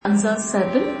Stanza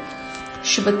 7,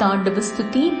 Shivatandava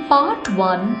Stuti, Part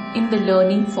 1 in the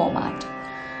learning format.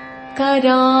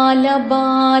 Karala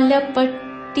Bala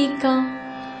Pattika,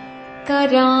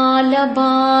 Karala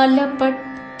Bala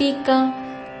Pattika,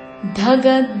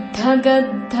 Dhagad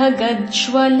Dhagad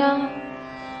Dhagajwala,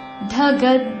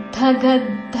 Dhagad Dhagad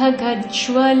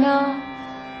Dhagajwala,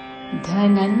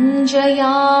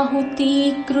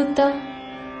 Dhananjayahuti Kruta,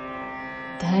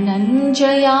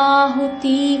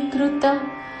 Dhananjayahuti Kruta,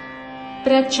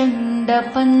 Prachanda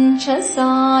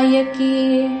Panchasayake,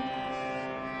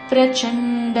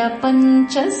 Prachanda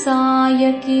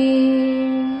Panchasayake.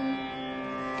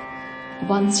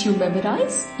 Once you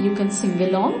memorize, you can sing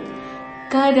along.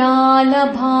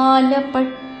 Karala Bhala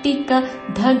Pattika,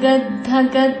 Dhagad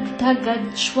Dhagad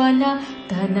Dhagajwala,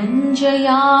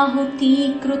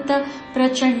 Dhananjayahuti Kruta,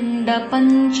 Prachanda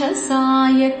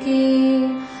Panchasayake.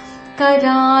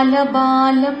 Karala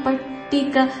Bhala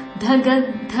Pattika, Dhagad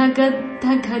Dhagad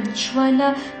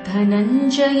Dhagajwala,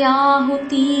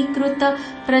 Dhananjayahuti Kruta,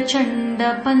 Prachanda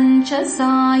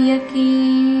Panchasayake.